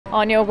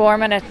Aine O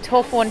Gorman, a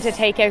tough one to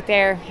take out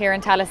there here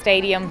in Tallaght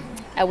Stadium.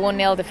 A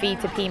 1-0 defeat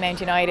to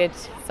Peamount United.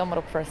 Sum it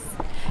up for us.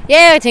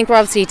 Yeah, I think we're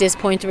obviously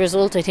disappointed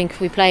result. I think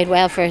we played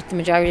well for the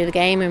majority of the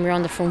game and we were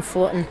on the front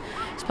foot, and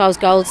I suppose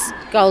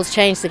goals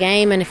changed the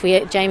game, and if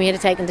Jamie had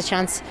taken the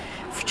chance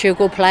through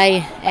good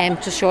play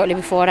just shortly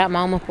before that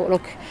moment, but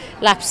look,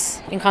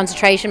 lapse in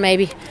concentration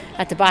maybe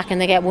at the back, and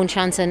they get one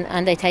chance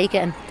and they take it,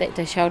 and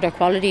they showed their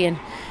quality,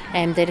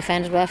 and they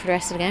defended well for the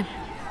rest of the game.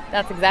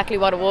 That's exactly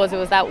what it was. It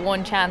was that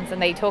one chance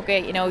and they took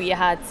it. You know, you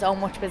had so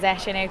much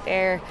possession out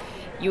there.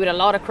 You had a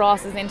lot of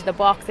crosses into the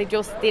box. They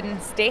just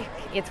didn't stick.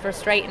 It's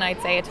frustrating,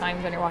 I'd say, at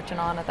times when you're watching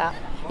on at that.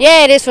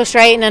 Yeah, it is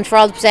frustrating, and for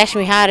all the possession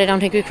we had, I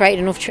don't think we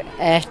created enough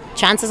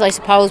chances, I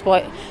suppose,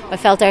 but I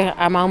felt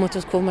our moment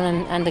was coming,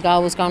 and the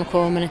goal was going to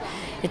come, and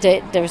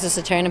there was just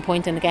a turning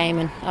point in the game,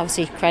 and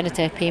obviously credit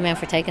to Peamount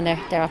for taking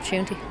their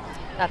opportunity.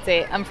 That's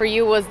it. And for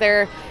you, was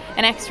there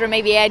an extra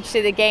maybe edge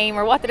to the game,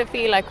 or what did it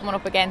feel like coming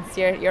up against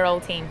your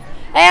old team?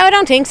 I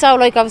don't think so.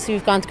 Like, obviously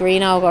we've gone to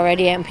Greenogue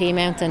already out in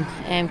Peamount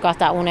and got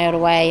that one out of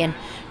the way, and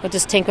I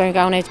just think when you're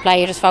going out to play,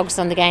 you're just focused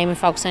on the game and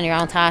focused on your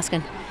own task,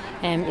 and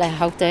I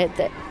hope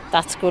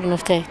that's good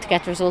enough to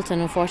get the result,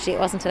 and unfortunately it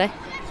wasn't today.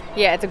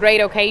 Yeah, it's a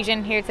great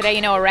occasion here today,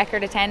 you know, a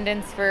record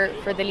attendance for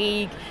the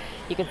league.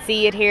 You could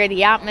see it here,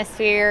 the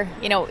atmosphere,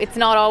 you know, it's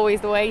not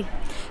always the way.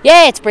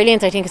 Yeah, it's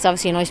brilliant. I think it's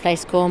obviously a nice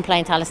place to come,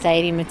 playing Tallaght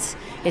Stadium.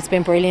 It's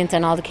been brilliant,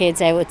 and all the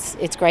kids out,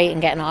 it's great,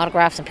 and getting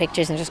autographs and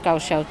pictures and just go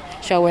show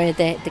where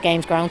the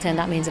game's grown to, and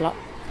that means a lot.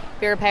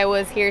 Vera Powell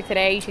is here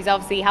today. She's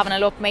obviously having a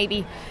look,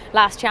 maybe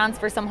last chance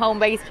for some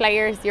home-based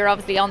players. You're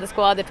obviously on the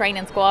squad, the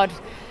training squad,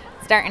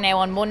 starting now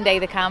on Monday,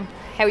 the camp.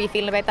 How are you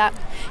feeling about that?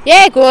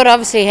 Yeah, good.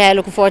 Obviously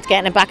looking forward to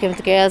getting it back in with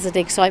the girls as the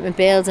excitement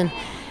builds,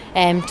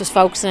 and just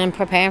focusing and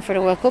preparing for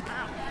the World Cup.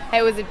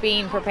 How has it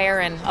been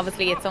preparing?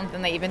 Obviously it's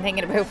something that you've been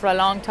thinking about for a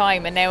long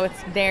time, and now it's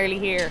nearly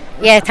here.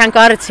 Yeah, thank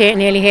God it's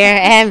nearly here.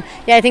 Yeah,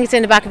 I think it's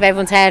in the back of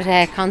everyone's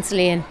head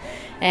constantly,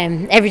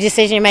 and every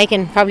decision you're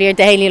making, probably your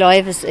daily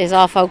life, is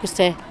all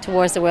focused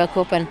towards the World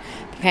Cup and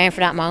preparing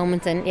for that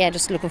moment, and yeah,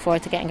 just looking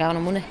forward to getting going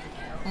on Monday.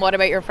 And what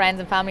about your friends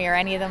and family? Are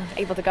any of them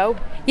able to go?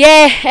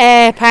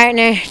 Yeah,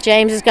 partner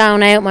James is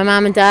going out, my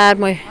mum and dad,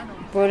 my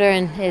brother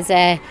and his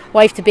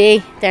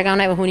wife-to-be, they're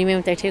going out with honeymoon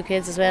with their 2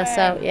 kids as well,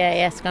 so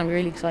yeah, it's going to be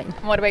really exciting.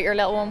 And what about your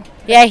little one?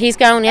 Yeah, he's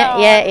going,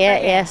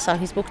 yeah, so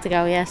he's booked to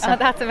go, yeah. So. Oh,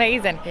 that's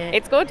amazing. Yeah.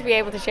 It's good to be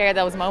able to share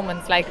those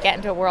moments, like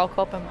getting to a World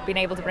Cup and being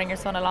able to bring your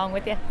son along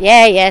with you.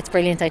 Yeah, it's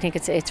brilliant. I think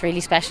it's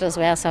really special as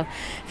well, so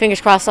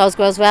fingers crossed all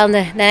goes well in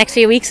the next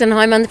few weeks and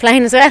I'm on the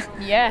plane as well.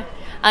 Yeah.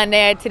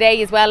 And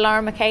today as well,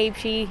 Lauren McCabe,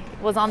 she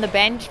was on the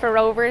bench for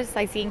Rovers.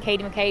 I seen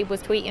Katie McCabe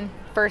was tweeting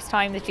first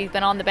time that she's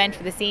been on the bench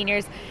for the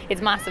seniors.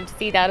 It's massive to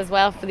see that as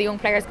well for the young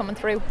players coming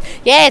through.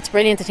 Yeah, it's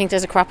brilliant. I think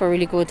there's a crop of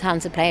really good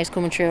talented players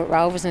coming through at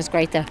Rovers, and it's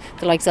great that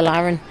the likes of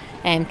Lauren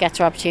gets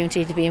her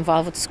opportunity to be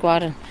involved with the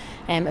squad,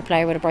 and a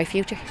player with a bright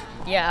future.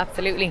 Yeah,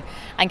 absolutely.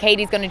 And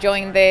Katie's going to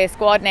join the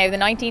squad now the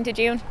 19th of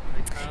June.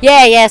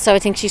 Yeah, so I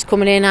think she's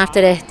coming in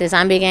after the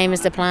Zambia game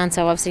is the plan,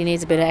 so obviously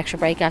needs a bit of extra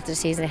break after the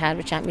season they had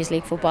with Champions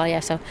League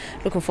football, so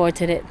looking forward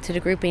to the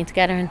group being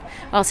together and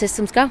all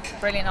systems go.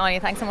 Brilliant, Aine,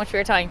 thanks so much for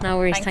your time. No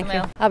worries, thank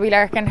you. Abbie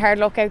Larkin, hard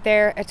luck out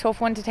there, a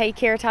tough one to take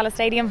here at Tallaght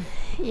Stadium.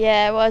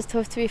 Yeah, it was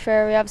tough, to be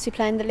fair. We're obviously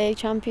playing the league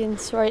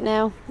champions right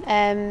now.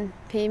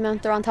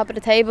 Peamount, they're on top of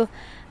the table.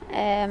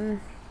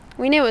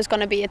 We knew it was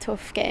going to be a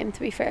tough game, to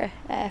be fair.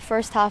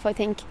 First half, I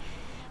think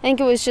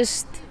it was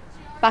just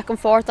back and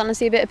forth,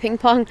 honestly, a bit of ping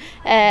pong,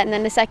 and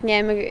then the second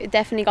game we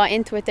definitely got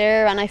into it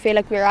there, and I feel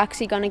like we were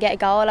actually going to get a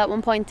goal at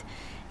one point.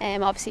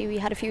 Obviously we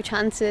had a few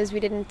chances, we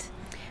didn't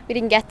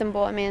get them,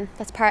 but I mean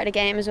that's part of the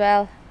game as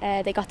well.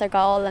 They got their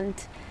goal, and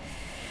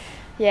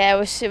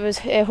yeah,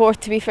 it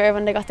hurt, to be fair,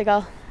 when they got the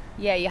goal.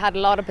 Yeah, you had a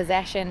lot of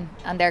possession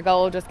and their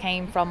goal just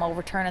came from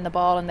overturning the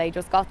ball, and they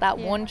just got that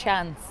one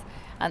chance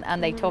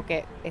and they took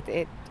it.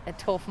 It's a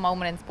tough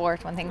moment in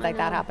sport when things like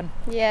that happen.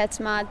 Yeah,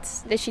 it's mad.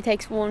 Literally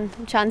takes one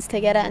chance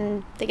to get it,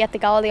 and they get the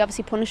goal. They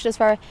obviously punished us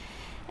for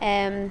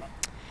it.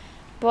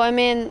 But I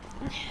mean,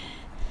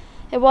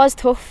 it was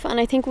tough, and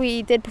I think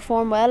we did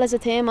perform well as a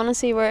team.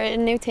 Honestly, we're a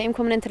new team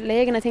coming into the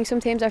league, and I think some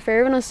teams are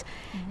fearing us.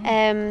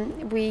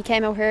 We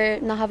came out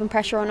here not having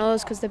pressure on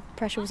us because the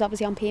pressure was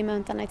obviously on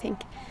Peamount, and I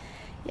think,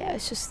 yeah,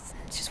 it's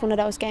just one of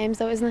those games,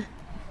 though, isn't it?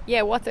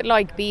 Yeah, what's it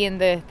like being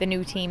the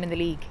new team in the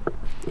league?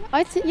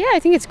 I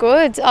think it's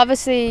good.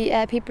 Obviously,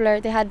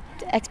 they had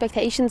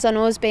expectations on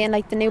us being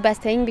like the new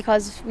best thing,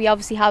 because we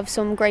obviously have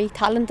some great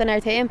talent in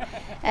our team,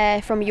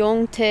 from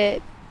young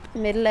to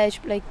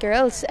middle-aged like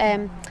girls.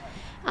 And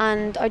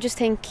I just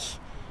think,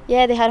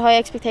 yeah, they had high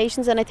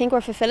expectations, and I think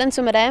we're fulfilling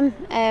some of them.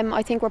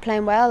 I think we're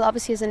playing well.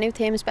 Obviously, as a new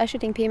team, especially,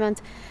 I think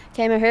Peamount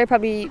came out here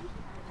probably,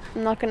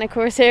 I'm not going to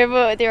curse here,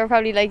 but they were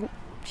probably like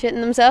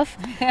shitting themselves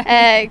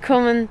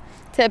coming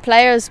to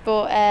players.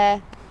 But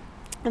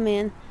I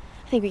mean,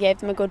 I think we gave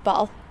them a good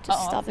ball.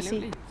 Just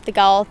obviously the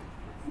goal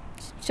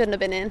shouldn't have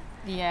been in.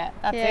 Yeah,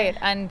 that's it.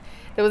 And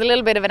there was a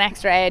little bit of an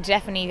extra edge,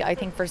 definitely, I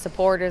think, for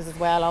supporters as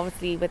well.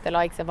 Obviously, with the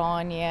likes of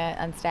Anya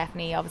and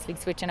Stephanie, obviously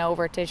switching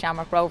over to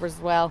Shamrock Rovers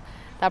as well.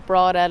 that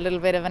brought a little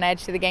bit of an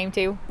edge to the game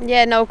too.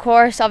 Yeah, no, of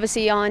course.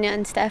 Obviously, Anya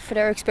and Steph,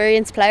 they're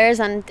experienced players,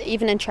 and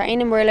even in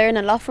training, we're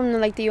learning a lot from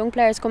them. Like the young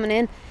players coming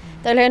in,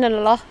 they're learning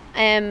a lot.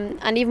 And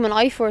even when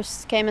I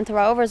first came into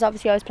Rovers,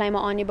 obviously I was playing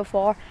with Anya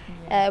before,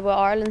 with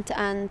Ireland,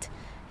 and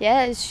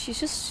yeah, she's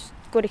just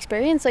good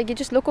experience. Like you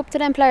just look up to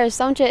them players,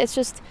 don't you? It's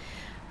just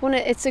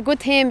it's a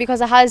good team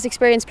because it has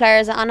experienced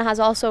players, and it has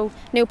also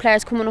new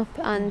players coming up,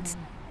 and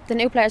the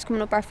new players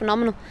coming up are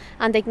phenomenal,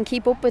 and they can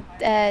keep up with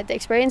the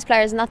experienced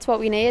players, and that's what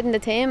we need in the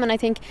team. And I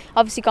think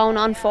obviously going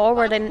on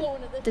forward in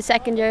the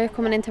second year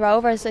coming into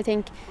Rovers, I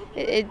think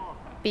it'd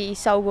be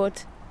so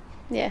good.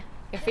 Yeah.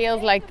 It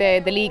feels like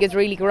the league is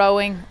really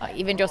growing,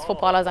 even just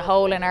football as a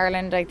whole in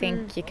Ireland. I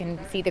think you can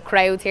see the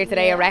crowds here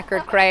today, a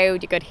record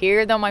crowd. You could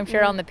hear them, I'm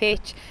sure, on the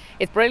pitch.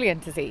 It's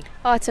brilliant to see.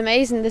 Oh, it's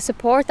amazing, the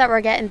support that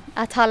we're getting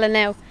at Tala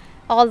now.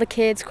 All the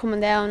kids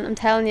coming down, I'm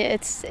telling you,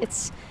 it's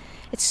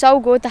so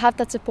good to have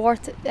that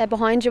support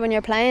behind you when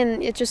you're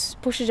playing. It just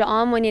pushes you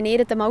on when you need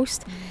it the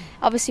most.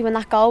 Obviously when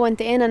that goal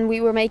went in and we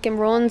were making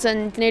runs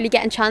and nearly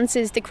getting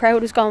chances, the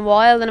crowd was going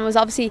wild, and it was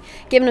obviously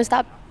giving us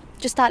that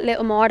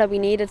little more that we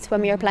needed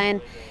when we were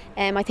playing.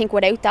 I think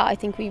without that, I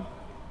think we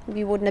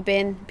wouldn't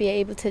have be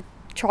able to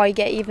try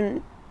get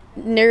even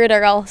near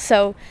their goal.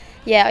 So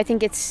yeah, I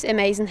think it's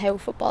amazing how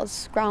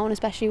football's grown,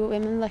 especially with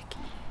women. Like,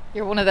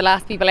 you're one of the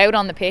last people out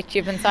on the pitch.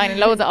 You've been signing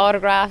loads of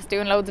autographs,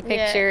 doing loads of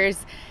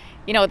pictures.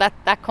 You know,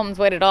 that comes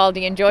with it all.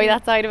 Do you enjoy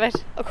that side of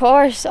it? Of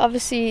course.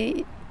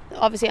 Obviously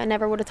I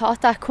never would have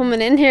thought that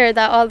coming in here,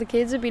 that all the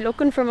kids would be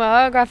looking for my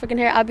autograph. I can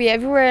hear Abbie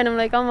everywhere, and I'm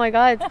like, oh my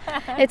god.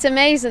 It's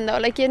amazing though.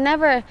 Like, you'd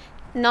never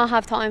not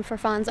have time for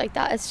fans like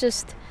that.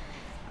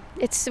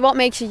 It's what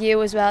makes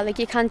you as well. Like,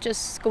 you can't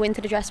just go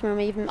into the dressing room.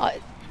 Even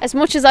as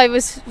much as I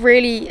was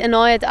really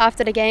annoyed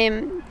after the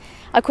game,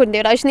 I couldn't do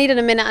it. I just needed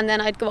a minute and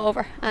then I'd go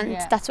over, and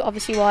that's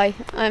obviously why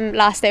I'm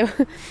last out.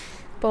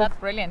 But that's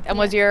brilliant. And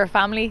was your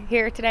family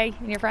here today,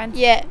 and your friends?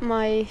 Yeah,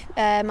 my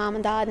mum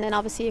and dad, and then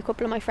obviously a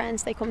couple of my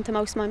friends. They come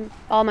to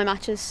all my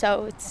matches,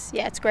 so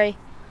it's great.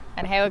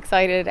 And how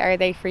excited are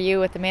they for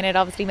you at the minute?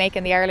 Obviously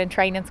making the Ireland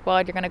training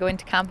squad. You're going to go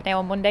into camp now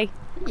on Monday.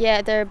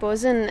 Yeah, they're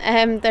buzzing.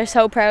 They're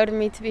so proud of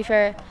me, to be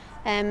fair.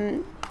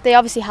 They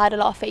obviously had a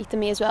lot of faith in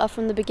me as well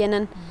from the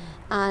beginning,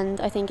 and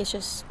I think it's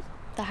just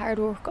the hard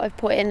work I've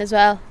put in as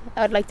well.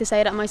 I would like to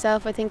say that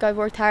myself. I think I've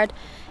worked hard,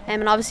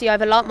 and obviously I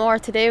have a lot more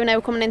to do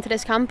now coming into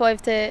this camp. I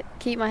have to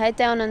keep my head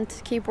down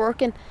and keep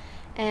working.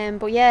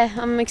 But yeah,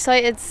 I'm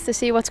excited to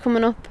see what's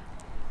coming up.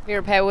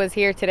 Vera Pauw was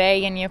here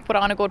today, and you put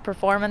on a good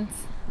performance.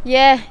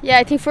 Yeah,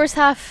 I think first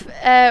half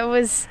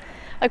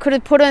I could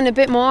have put in a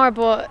bit more,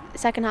 but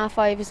second half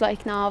I was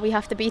like, no, we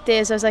have to beat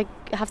this. I was like,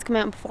 I have to come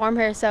out and perform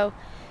here. So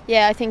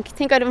yeah, I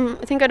think I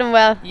done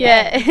well.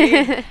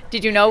 Yeah.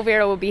 Did you know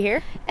Vera would be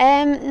here?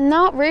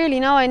 Not really.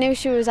 No, I knew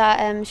she was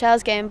at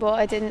Shell's game, but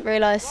I didn't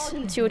realise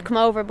she would come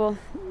over. But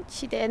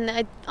she did.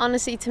 And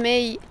honestly, to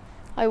me,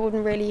 I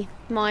wouldn't really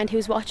mind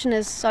who's watching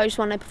us. So I just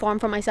want to perform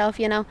for myself,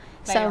 you know.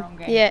 Play your own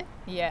game.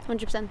 Yeah,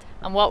 100%.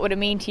 And what would it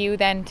mean to you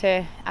then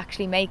to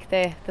actually make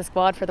the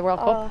squad for the World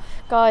Cup? Oh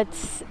God,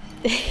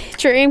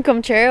 dream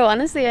come true.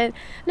 Honestly, I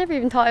never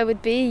even thought I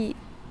would be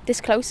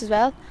this close as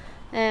well.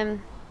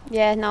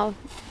 Yeah,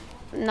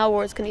 no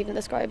words can even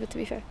describe it, to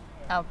be fair.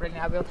 Oh,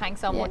 brilliant. Well,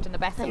 thanks so much, and the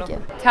best of luck.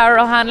 You.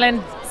 Tara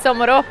O'Hanlon,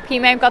 sum it up.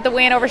 Peamount got the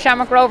win over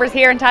Shamrock Rovers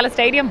here in Tala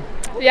Stadium.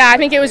 Yeah, I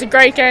think it was a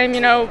great game.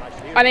 You know,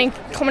 I think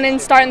coming in,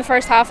 starting the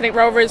first half, I think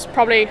Rovers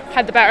probably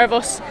had the better of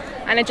us,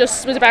 and it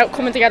just was about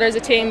coming together as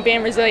a team,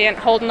 being resilient,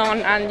 holding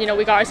on, and you know,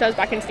 we got ourselves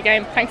back into the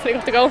game. Thankfully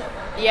got the goal.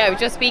 Yeah, I was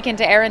just speaking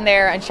to Erin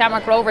there, and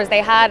Shamrock Rovers,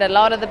 they had a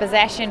lot of the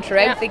possession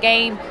throughout the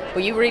game,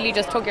 but you really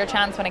just took your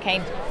chance when it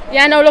came.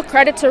 Yeah, no, look,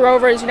 credit to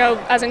Rovers. You know,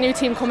 as a new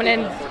team coming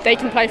in, they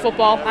can play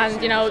football,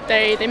 and you know,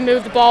 they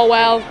move the ball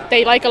well.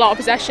 They like a lot of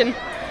possession.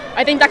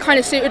 I think that kind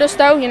of suited us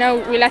though. You know,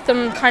 we let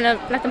them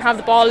have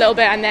the ball a little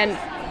bit, and then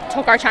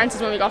took our chances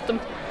when we got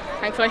them,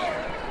 thankfully.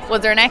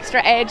 Was there an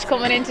extra edge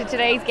coming into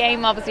today's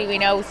game? Obviously we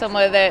know some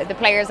of the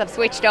players have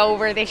switched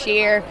over this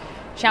year.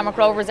 Shamrock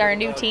Rovers are a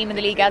new team in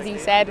the league, as you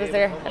said. Was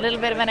there a little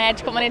bit of an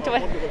edge coming into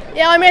it?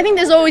 Yeah, I mean, I think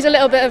there's always a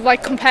little bit of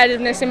like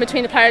competitiveness in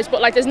between the players, but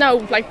like there's no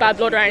like bad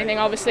blood or anything.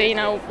 Obviously, you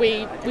know,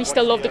 we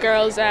still love the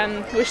girls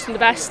and wish them the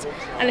best,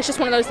 and it's just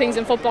one of those things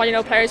in football. You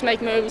know, players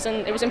make moves,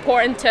 and it was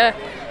important to,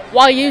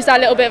 while you use that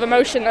little bit of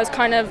emotion as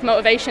kind of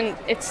motivation,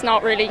 it's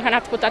not really, you kind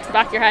of have to put that to the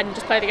back of your head and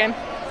just play the game.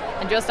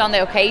 And just on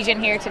the occasion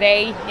here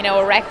today, you know,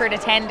 a record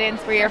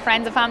attendance. Were your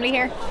friends and family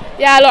here?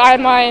 Yeah, look, I had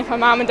my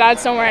mum and dad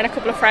somewhere and a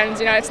couple of friends.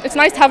 You know, it's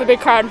nice to have a big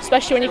crowd,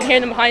 especially when you can hear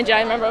them behind you.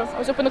 I remember I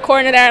was up in the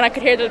corner there and I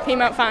could hear the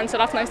Peamount fans, so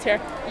that's nice to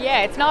hear.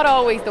 Yeah, it's not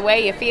always the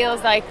way. It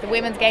feels like the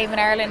women's game in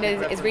Ireland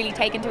is really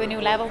taken to a new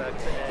level.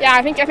 Yeah,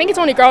 I think it's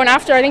only growing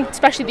after. I think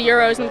especially the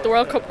Euros and the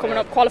World Cup coming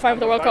up, qualifying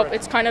for the World Cup,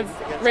 it's kind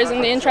of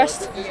risen the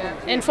interest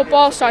in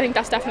football, so I think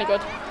that's definitely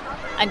good.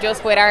 And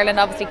just with Ireland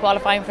obviously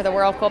qualifying for the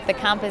World Cup, the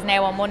camp is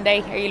now on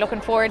Monday. Are you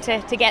looking forward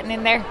to getting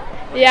in there?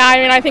 Yeah, I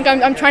mean, I think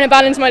I'm trying to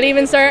balance my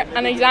leaving cert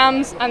and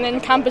exams and then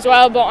camp as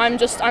well, but I'm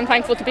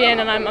thankful to be in,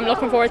 and I'm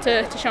looking forward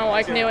to showing what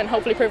I can do and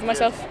hopefully proving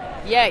myself.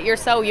 Yeah, you're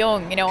so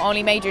young, you know,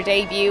 only made your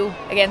debut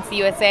against the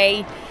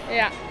USA.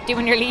 Yeah.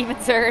 Doing your leaving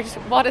cert,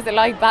 what is it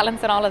like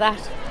balancing all of that?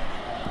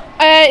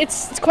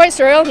 It's quite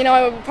surreal, you know.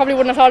 I probably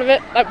wouldn't have thought of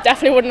it. I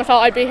definitely wouldn't have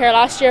thought I'd be here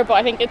last year, but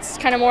I think it's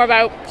kind of more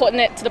about putting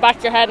it to the back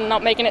of your head and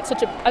not making it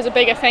as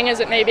big a thing as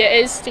it maybe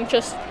it is. I think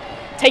just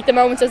take the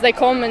moments as they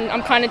come, and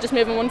I'm kind of just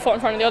moving one foot in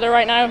front of the other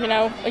right now. You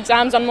know,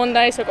 exams on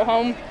Monday, so go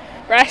home,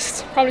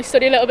 rest, probably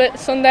study a little bit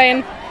Sunday,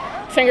 and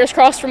fingers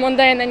crossed for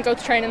Monday, and then go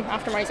to training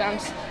after my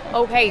exams.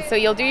 Okay, so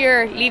you'll do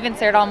your leaving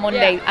cert on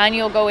Monday, and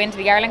you'll go into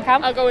the Ireland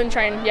camp? I'll go and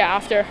train,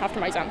 after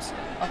my exams.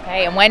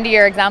 Okay, and when do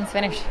your exams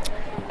finish?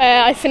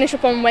 I finish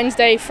up on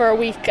Wednesday for a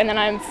week, and then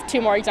I have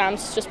 2 more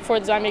exams just before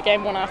the Zambia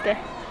game, one after.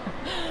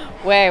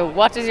 Wow,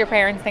 what does your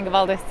parents think of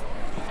all this?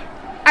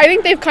 I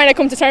think they've kind of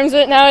come to terms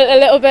with it now a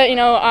little bit. You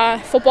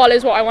know, football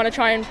is what I want to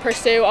try and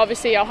pursue.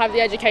 Obviously, I'll have the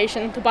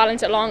education to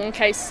balance it along in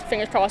case,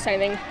 fingers crossed,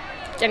 anything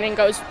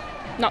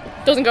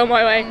doesn't go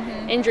my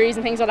way, injuries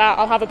and things like that.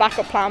 I'll have a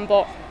backup plan,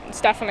 but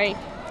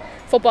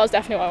football is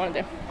definitely what I want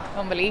to do.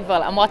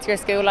 Unbelievable. And what's your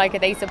school like? Are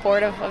they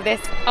supportive of this?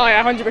 Oh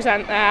yeah,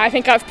 100%. I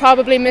think I've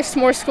probably missed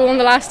more school in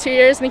the last 2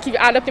 years. I think if you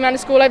add up the amount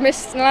of school I've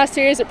missed in the last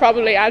 2 years, it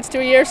probably adds to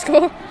a year of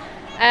school.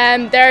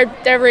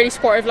 They're really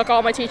supportive. Look,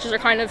 all my teachers are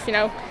kind of, you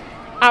know,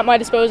 at my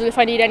disposal if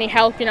I need any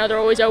help. You know, they're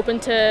always open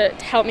to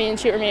help me and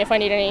tutor me if I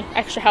need any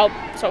extra help.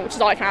 So, which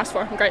is all I can ask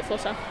for. I'm grateful.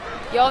 So.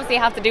 You obviously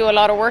have to do a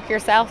lot of work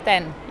yourself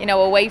then, you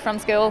know, away from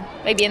school,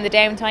 maybe in the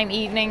downtime,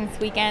 evenings,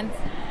 weekends.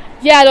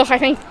 Yeah, look, I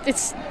think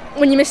it's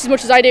when you miss as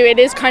much as I do, it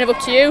is kind of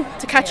up to you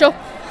to catch up.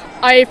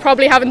 I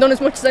probably haven't done as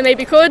much as I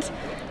maybe could,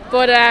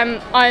 but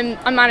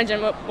I'm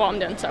managing what I'm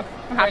doing, so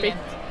I'm happy.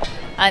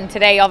 And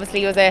today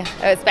obviously was a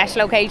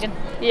special occasion.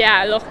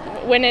 Yeah, look,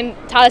 winning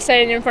Tallaght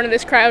Stadium in front of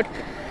this crowd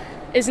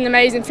is an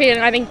amazing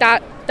feeling. I think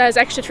that those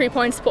extra 3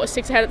 points to put us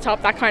 6 ahead at the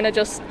top, that kind of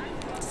just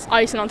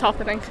icing on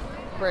top, I think.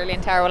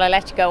 Brilliant, Tara. Well, I'll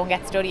let you go and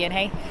get studying,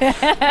 hey?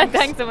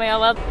 Thanks a million.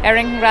 Well,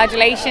 Erin,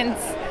 congratulations.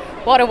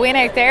 What a win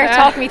out there.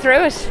 Talk me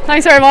through it.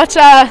 Thanks very much.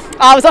 It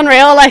was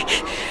unreal. Like,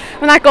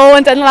 when that goal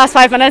went in the last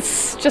 5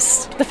 minutes,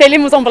 just the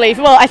feeling was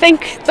unbelievable. I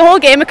think the whole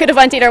game, it could have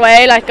went either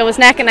way. Like, it was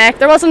neck and neck.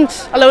 There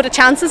wasn't a load of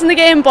chances in the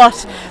game,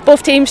 but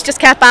both teams just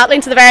kept battling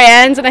to the very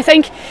end. And I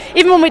think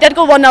even when we did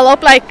go 1-0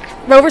 up, like,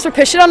 Rovers were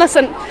pushing on us,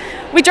 and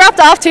we dropped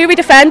off too. We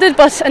defended,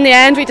 but in the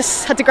end we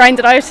just had to grind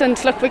it out,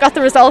 and look, we got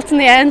the result in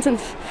the end, and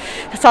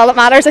that's all that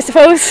matters, I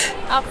suppose.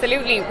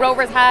 Absolutely.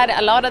 Rovers had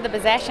a lot of the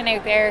possession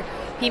out there.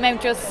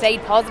 Peamount just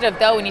stayed positive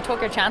though, and you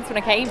took your chance when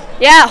it came.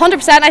 Yeah,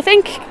 100%. I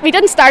think we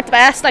didn't start the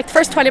best. Like, the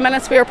first 20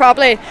 minutes we were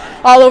probably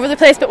all over the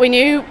place, but we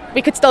knew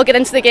we could still get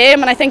into the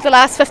game, and I think the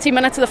last 15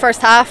 minutes of the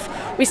first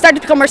half we started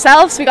to become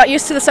ourselves. We got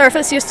used to the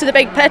surface, used to the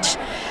big pitch,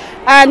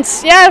 and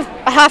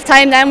yeah, at half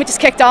time then we just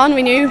kicked on.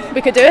 We knew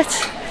we could do it.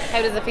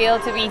 How does it feel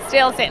to be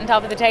still sitting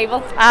top of the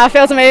table? It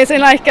feels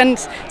amazing, like, and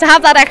to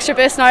have that extra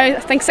boost now, I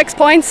think 6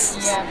 points,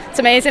 it's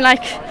amazing,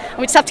 like, and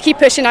we just have to keep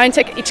pushing now and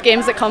take each game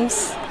as it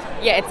comes.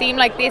 Yeah, it seemed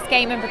like this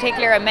game in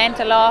particular, it meant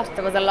a lot.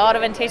 There was a lot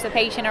of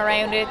anticipation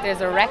around it. There's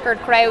a record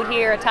crowd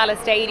here at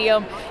Tallaght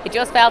Stadium. It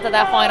just felt at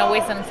that final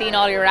whistle and seeing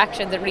all your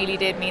reactions, it really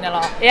did mean a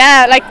lot.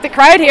 Yeah, like, the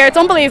crowd here, it's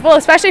unbelievable,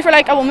 especially for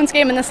like a women's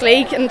game in this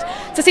league, and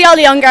to see all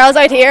the young girls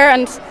out here.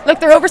 And look,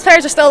 the Rovers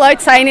players are still out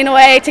signing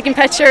away, taking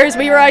pictures.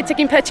 We were out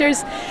taking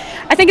pictures.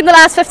 I think in the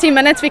last 15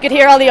 minutes we could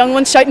hear all the young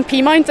ones shouting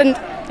Peamount, and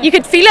you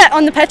could feel it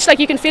on the pitch, like,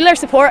 you can feel their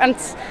support, and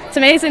it's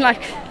amazing,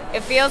 like.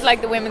 It feels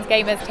like the women's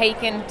game has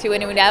taken to a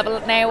new level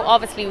now.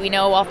 Obviously we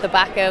know off the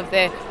back of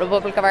the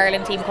Republic of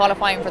Ireland team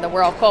qualifying for the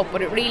World Cup,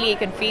 but it really, you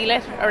can feel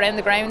it around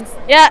the grounds.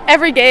 Yeah,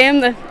 every game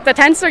the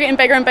tents are getting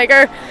bigger and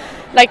bigger.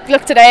 Like,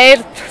 look, today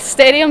the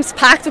stadium's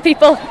packed with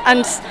people,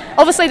 and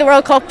obviously the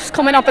World Cup's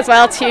coming up as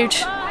well. It's huge.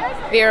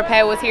 Vera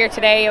Powell was here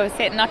today. I was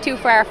sitting not too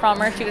far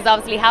from her. She was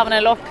obviously having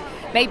a look,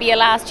 maybe a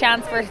last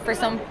chance for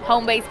some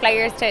home-based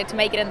players to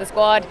make it in the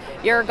squad.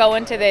 You're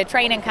going to the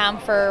training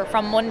camp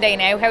from Monday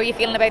now. How are you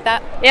feeling about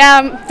that?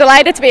 Yeah, I'm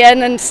delighted to be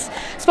in, and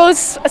I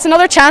suppose it's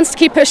another chance to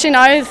keep pushing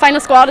now. The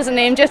final squad isn't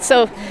named yet,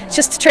 so it's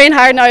just to train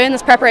hard now in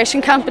this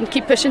preparation camp and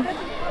keep pushing.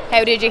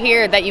 How did you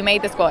hear that you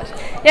made the squad?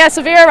 Yeah,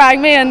 so Vera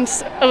rang me, and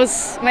it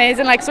was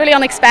amazing. Like, it's really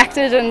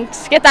unexpected, and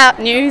to get that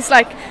news,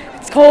 like,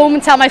 to go home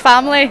and tell my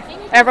family,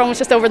 everyone was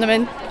just over the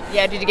moon.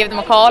 Yeah, did you give them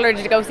a call or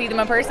did you go see them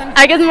in person?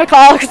 I give them a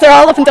call because they're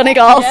all up in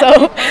Donegal,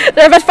 so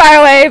they're a bit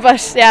far away,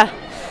 but yeah.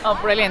 Oh,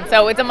 brilliant.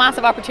 So it's a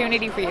massive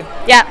opportunity for you.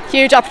 Yeah,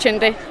 huge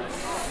opportunity.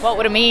 What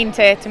would it mean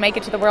to make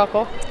it to the World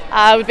Cup?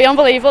 It would be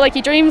unbelievable. Like,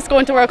 you dreams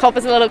going to World Cup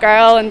as a little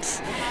girl, and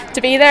to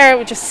be there,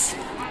 we just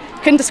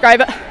couldn't describe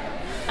it.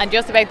 And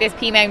just about this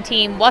Peamount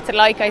team, what's it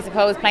like, I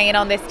suppose, playing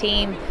on this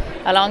team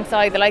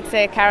alongside the likes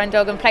of Karen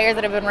Duggan, players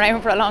that have been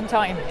around for a long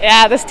time?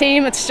 Yeah, this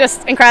team, it's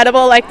just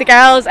incredible. Like, the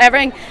girls,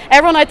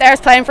 everyone out there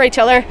is playing for each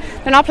other.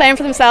 They're not playing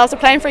for themselves, they're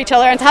playing for each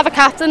other. And to have a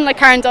captain like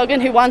Karen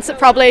Duggan, who wants it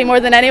probably more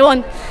than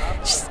anyone,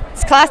 it's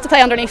class to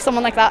play underneath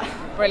someone like that.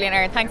 Brilliant,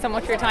 Erin. Thanks so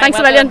much for your time. Thanks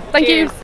a million. Thank you.